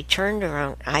nice. I turned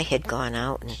around. I had gone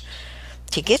out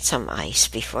to get some ice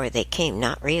before they came,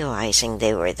 not realizing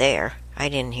they were there. I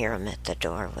didn't hear him at the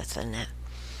door with Annette.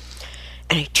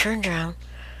 And I turned around,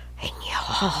 and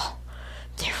y'all,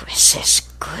 there was this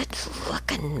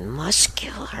good-looking,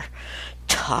 muscular,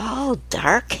 tall,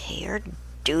 dark-haired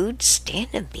dude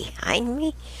standing behind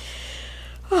me.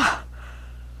 Oh,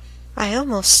 I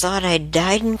almost thought I'd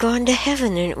died and gone to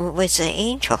heaven, and it was an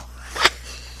angel.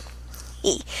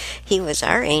 He was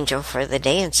our angel for the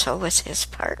day, and so was his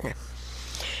partner.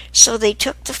 So they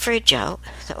took the fridge out,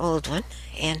 the old one,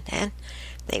 and then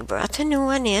they brought the new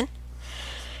one in,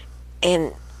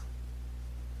 and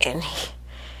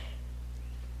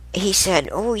he said,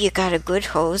 oh, you got a good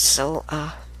hose, so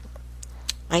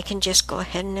I can just go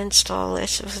ahead and install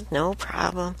this with no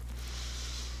problem.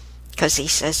 Because he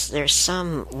says there's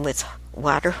some with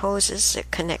water hoses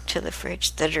that connect to the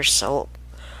fridge that are so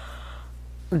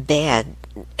bad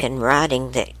and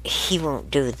rotting that he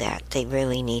won't do that. They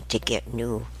really need to get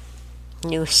new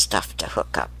stuff to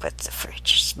hook up with the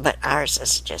fridge, but ours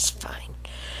is just fine.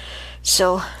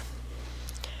 So,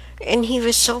 and he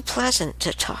was so pleasant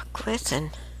to talk with,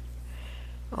 and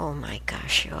oh my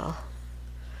gosh, y'all.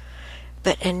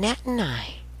 But Annette and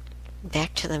I,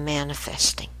 back to the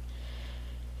manifesting,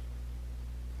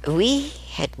 we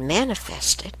had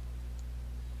manifested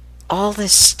all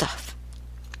this stuff.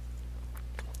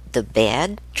 The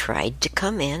bad tried to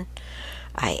come in.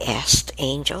 I asked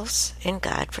angels and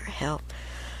God for help.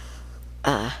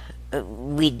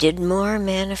 We did more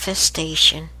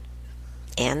manifestation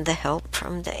and the help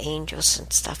from the angels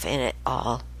and stuff, and it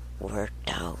all worked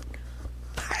out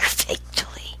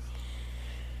perfectly.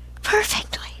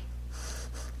 Perfectly.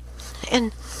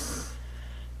 And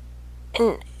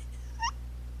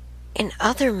in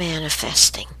other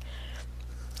manifesting,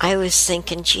 I was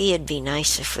thinking, gee, it'd be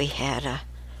nice if we had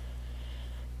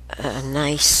a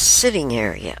nice sitting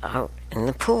area out in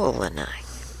the pool and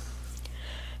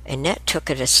Annette took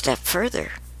it a step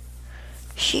further.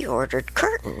 She ordered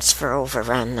curtains for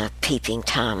over on the Peeping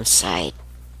Tom side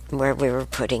where we were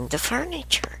putting the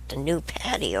furniture, the new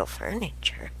patio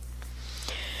furniture.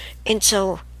 And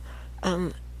so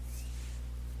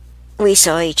we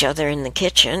saw each other in the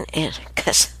kitchen, and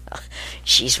because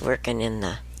she's working in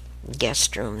the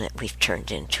guest room that we've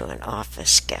turned into an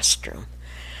office guest room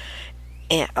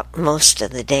most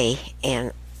of the day,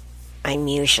 and I'm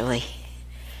usually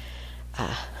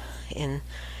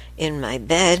in my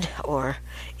bed or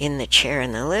in the chair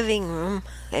in the living room,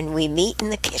 and we meet in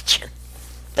the kitchen.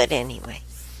 But anyway,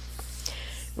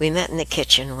 we met in the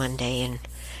kitchen one day, and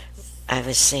I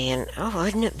was saying, oh,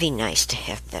 wouldn't it be nice to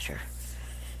have better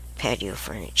patio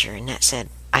furniture? And that said,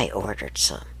 I ordered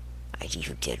some.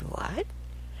 You did what?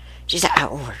 She said, I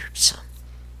ordered some.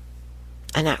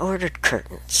 And I ordered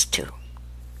curtains, too,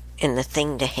 and the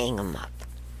thing to hang them up.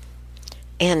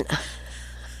 And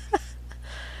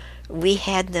we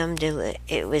had them,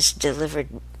 it was delivered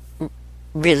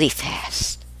really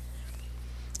fast.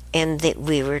 And that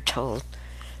we were told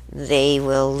they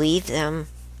will leave them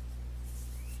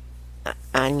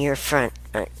on your front,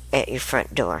 at your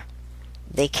front door.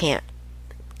 They can't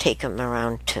take them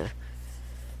around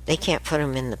they can't put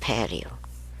them in the patio.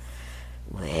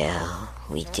 Well,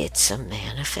 we did some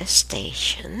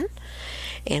manifestation,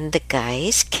 and the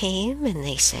guys came and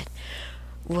they said,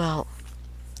 well,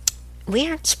 we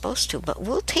aren't supposed to, but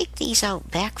we'll take these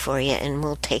out back for you and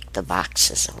we'll take the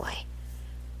boxes away.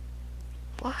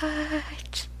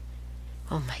 What?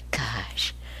 Oh my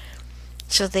gosh.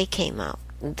 So they came out.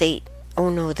 Oh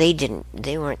no, they didn't.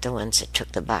 They weren't the ones that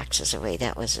took the boxes away.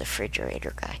 That was the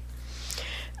refrigerator guy.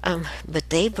 But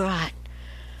they brought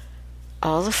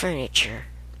all the furniture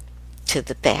to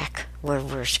the back where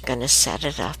we're going to set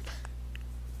it up.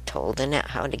 Told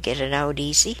Annette how to get it out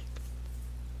easy.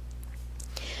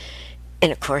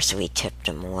 And of course we tipped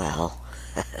them well.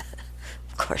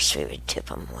 Of course we would tip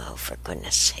them well, for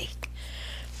goodness sake.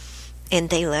 And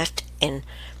they left, and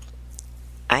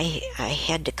I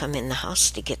had to come in the house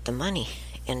to get the money.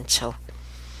 And so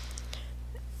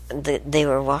they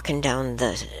were walking down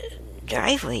the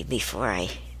driveway before I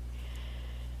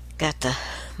got the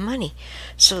money.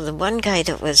 So the one guy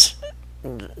that was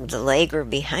the lagger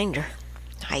behind her,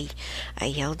 I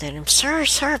yelled at him, sir,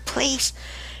 please.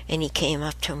 And he came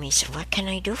up to me and said, what can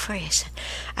I do for you? I said,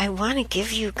 I want to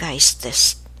give you guys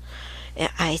this.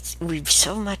 We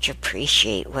so much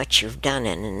appreciate what you've done.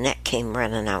 And Annette came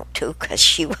running out too because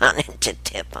she wanted to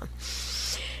tip him.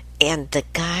 And the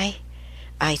guy,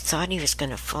 I thought he was going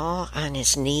to fall on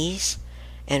his knees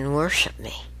and worship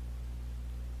me.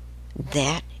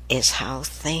 That is how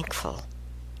thankful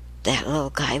that little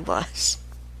guy was.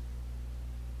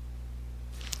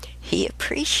 He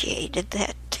appreciated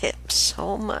that tip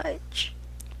so much.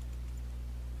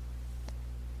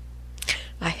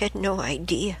 I had no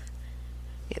idea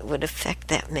it would affect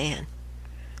that man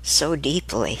so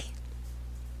deeply.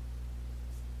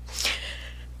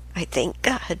 I thank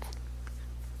God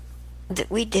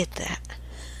that we did that.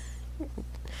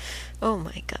 Oh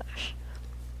my gosh.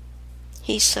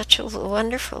 He's such a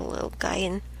wonderful little guy,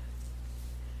 and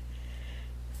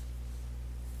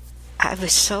I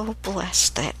was so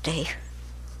blessed that day.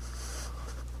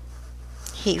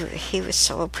 He was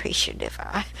so appreciative.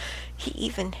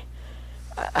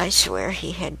 I swear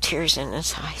he had tears in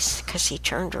his eyes because he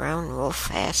turned around real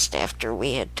fast after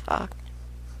we had talked,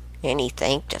 and he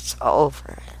thanked us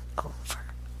over and over.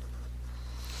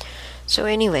 So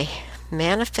anyway,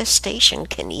 manifestation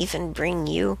can even bring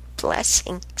you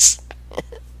blessings.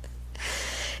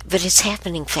 But it's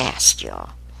happening fast, y'all.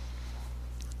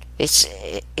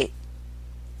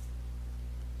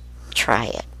 Try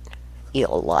it.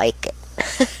 You'll like it.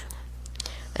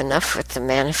 Enough with the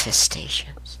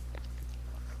manifestations.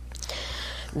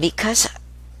 Because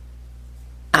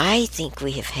I think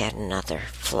we have had another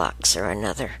flux or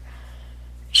another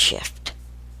shift.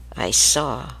 I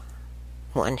saw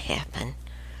one happen.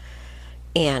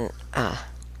 And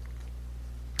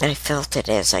I felt it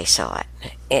as I saw it,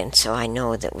 and so I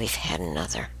know that we've had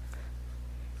another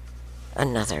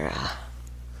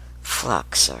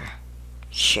flux or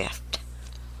shift.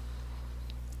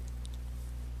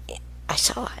 I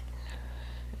saw it.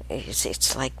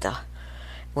 It's like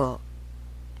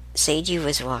Seiji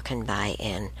was walking by,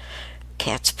 and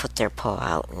cats put their paw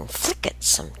out and flick it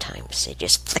sometimes. They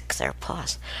just flick their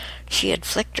paws. She had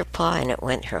flicked her paw, and it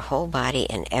went her whole body,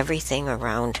 and everything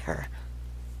around her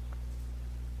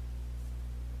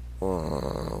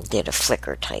did a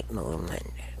flicker type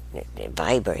movement. It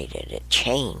vibrated, it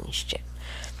changed.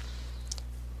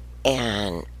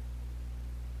 And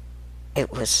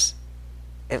it was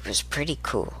pretty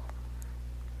cool.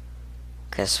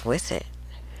 Because with it,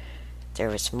 there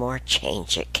was more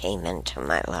change that came into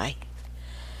my life.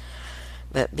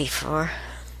 But before,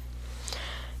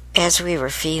 as we were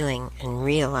feeling and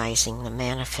realizing the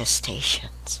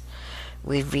manifestations,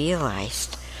 we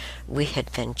realized we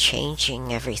had been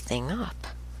changing everything up.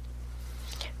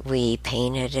 We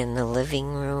painted in the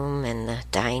living room and the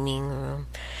dining room,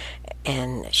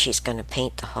 and she's going to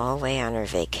paint the hallway on her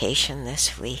vacation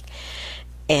this week.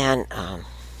 And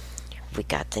we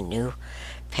got the new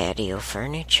patio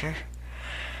furniture.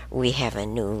 We have a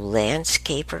new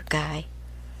landscaper guy.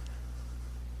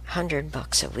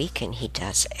 $100 a week, and he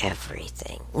does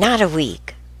everything. Not a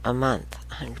week, a month.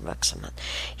 $100 a month.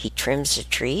 He trims the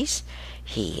trees.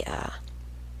 He,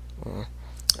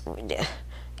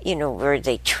 where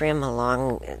they trim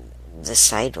along the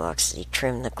sidewalks, they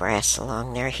trim the grass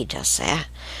along there. He does that.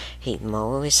 He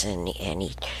mows, and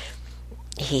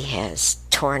he has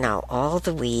torn out all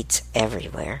the weeds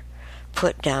everywhere.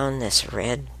 Put down this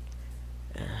red,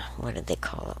 what do they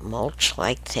call it,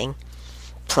 mulch-like thing.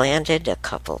 Planted a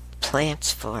couple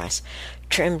plants for us.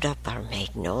 Trimmed up our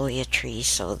magnolia tree,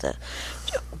 so the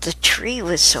tree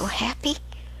was so happy.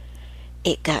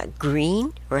 It got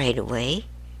green right away.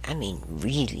 I mean,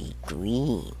 really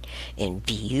green and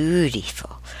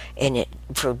beautiful. And it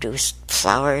produced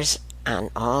flowers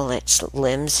on all its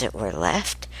limbs that were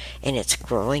left, and it's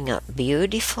growing up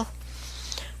beautiful.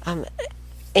 And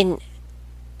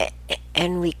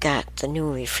we got the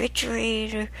new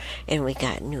refrigerator, and we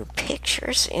got new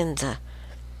pictures in the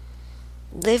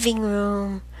living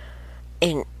room,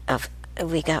 and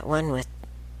we got one with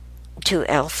 2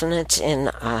 elephants in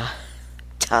a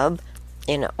tub,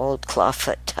 in an old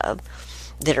clawfoot tub,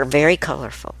 that are very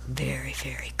colorful, very,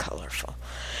 very colorful.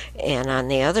 And on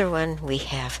the other one, we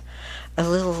have a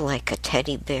little, like a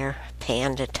teddy bear,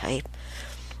 panda type,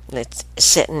 that's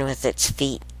sitting with its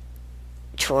feet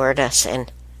toward us,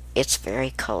 and it's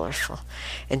very colorful.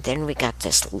 And then we got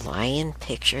this lion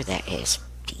picture that is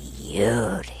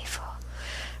beautiful.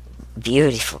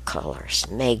 Beautiful colors.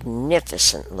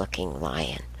 Magnificent looking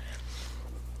lion.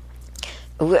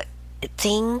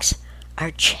 Things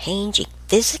are changing.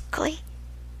 Physically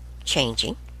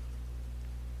changing.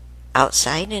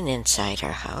 Outside and inside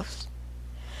our house.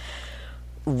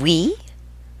 We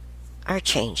are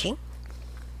changing.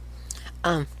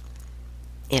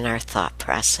 In our thought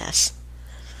process.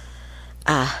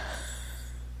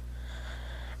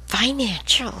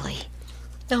 Financially,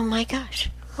 oh my gosh,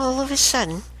 all of a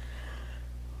sudden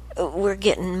we're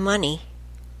getting money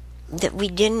that we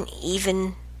didn't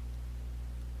even,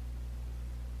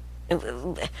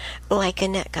 like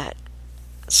Annette got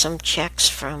some checks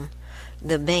from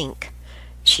the bank.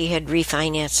 She had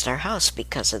refinanced our house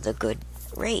because of the good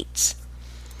rates.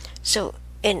 So,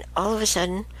 and all of a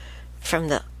sudden, from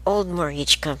the old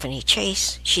mortgage company,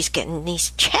 Chase, she's getting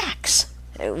these checks.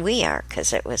 We are,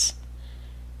 because it was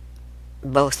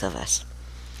both of us.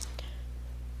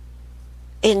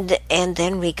 And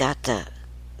then we got the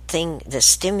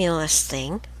stimulus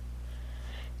thing,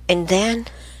 and then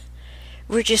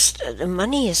the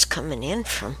money is coming in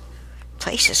from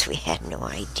places we had no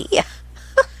idea.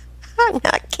 I'm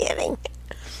not kidding.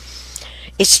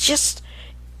 It's just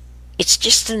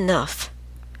enough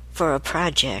for a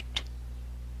project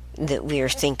that we are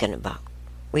thinking about.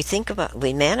 We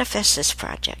manifest this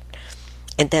project,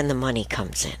 and then the money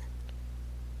comes in.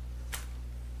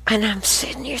 And I'm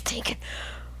sitting here thinking,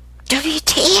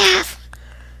 WTF?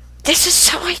 This is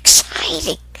so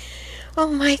exciting. Oh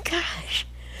my gosh.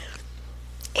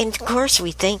 And of course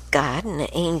we thank God and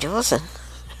the angels, and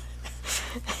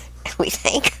we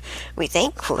thank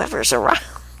whoever's around.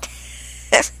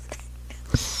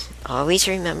 Always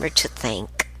remember to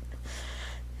thank.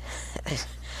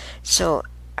 So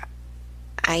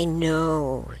I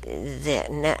know that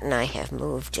Annette and I have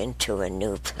moved into a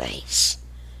new place.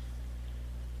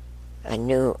 A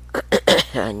new,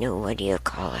 what do you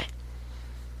call it?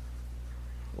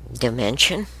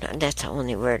 Dimension? That's the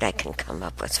only word I can come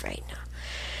up with right now.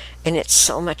 And it's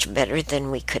so much better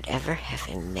than we could ever have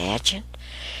imagined.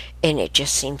 And it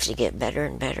just seems to get better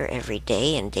and better every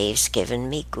day, and Dave's given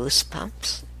me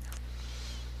goosebumps.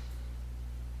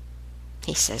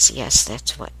 He says, yes,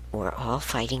 that's what we're all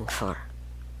fighting for.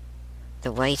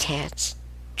 The white hats,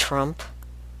 Trump.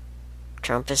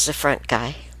 Trump is the front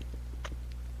guy.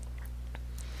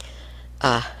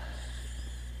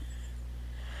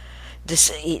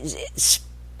 This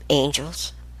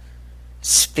angels,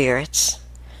 spirits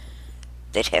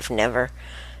that have never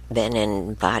been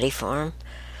in body form,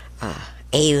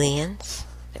 aliens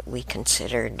that we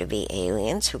consider to be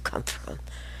aliens who come from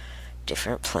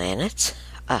different planets,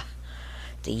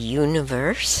 the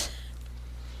universe,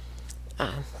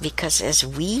 because as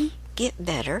we get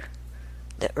better,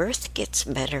 the earth gets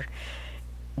better,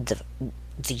 the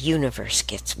universe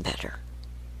gets better.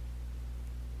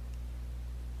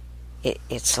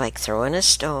 It's like throwing a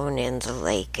stone in the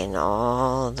lake and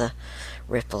all the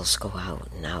ripples go out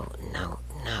and out and out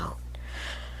and out.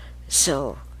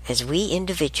 So, as we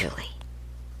individually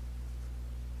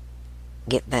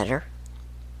get better,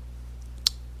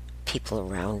 people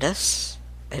around us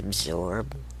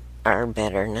absorb our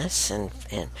betterness, and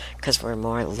because we're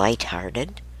more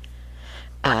lighthearted,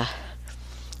 and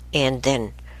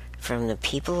then from the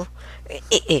people,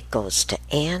 it goes to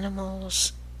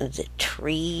animals, the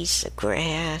trees, the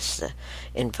grass, the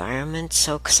environment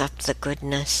soaks up the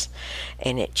goodness,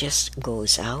 and it just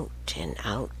goes out and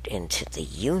out into the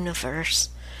universe.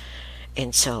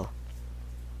 And so,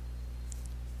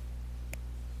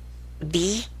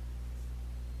 be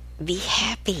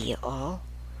happy, y'all.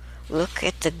 Look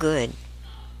at the good.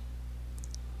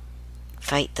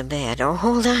 Fight the bad. Oh,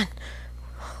 hold on.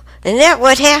 Isn't that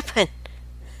what happened?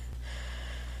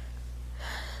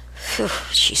 Phew,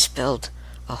 she spilled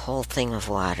a whole thing of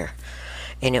water,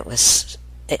 and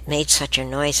it made such a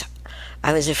noise.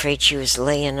 I was afraid she was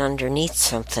laying underneath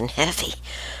something heavy.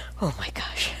 Oh my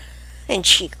gosh. And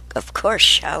she of course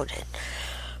shouted,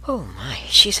 oh my,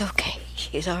 she's okay,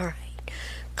 she's all right,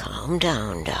 calm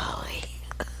down, Dolly.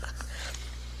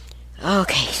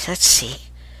 Okay, let's see.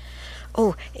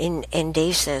 Oh, and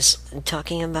Dave says,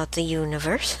 talking about the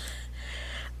universe,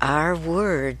 our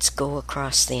words go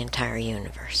across the entire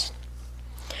universe.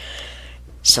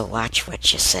 So watch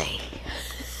what you say,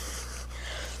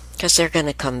 because they're going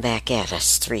to come back at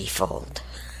us threefold.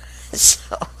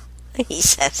 So he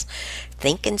says,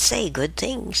 think and say good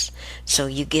things, so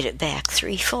you get it back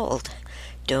threefold.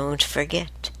 Don't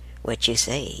forget, what you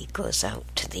say goes out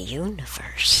to the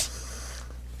universe.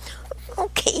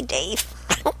 Okay, Dave.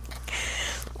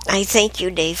 I thank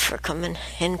you, Dave, for coming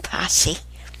in posse.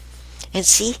 And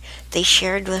see, they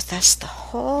shared with us the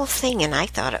whole thing, and I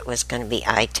thought it was going to be,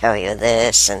 I tell you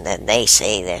this, and then they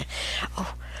say that.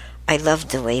 Oh, I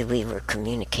loved the way we were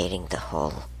communicating the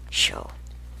whole show.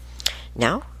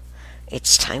 Now,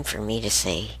 it's time for me to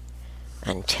say,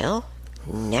 until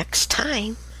next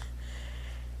time,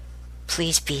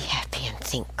 please be happy and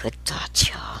think good thoughts,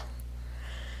 y'all.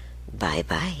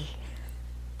 Bye-bye.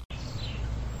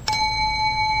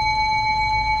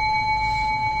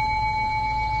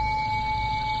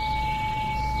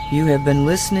 You have been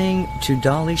listening to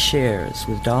Dolly Shares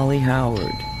with Dolly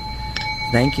Howard.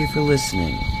 Thank you for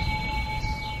listening.